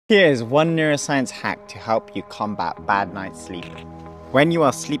Here's one neuroscience hack to help you combat bad night's sleep. When you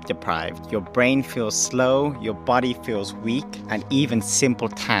are sleep deprived, your brain feels slow, your body feels weak, and even simple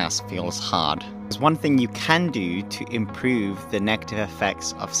tasks feels hard. There's one thing you can do to improve the negative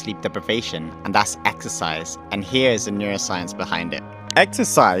effects of sleep deprivation, and that's exercise. And here's the neuroscience behind it.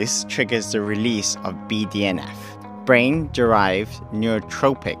 Exercise triggers the release of BDNF, brain-derived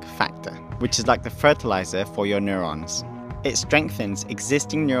neurotropic factor, which is like the fertilizer for your neurons. It strengthens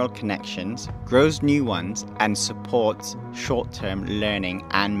existing neural connections, grows new ones, and supports short-term learning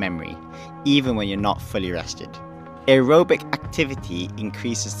and memory, even when you're not fully rested. Aerobic activity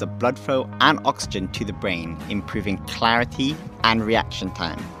increases the blood flow and oxygen to the brain, improving clarity and reaction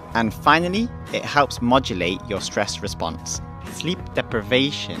time. And finally, it helps modulate your stress response. Sleep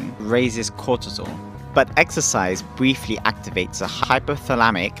deprivation raises cortisol, but exercise briefly activates the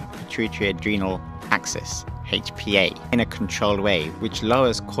hypothalamic pituitary adrenal axis, HPA, in a controlled way, which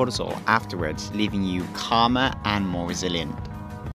lowers cortisol afterwards, leaving you calmer and more resilient.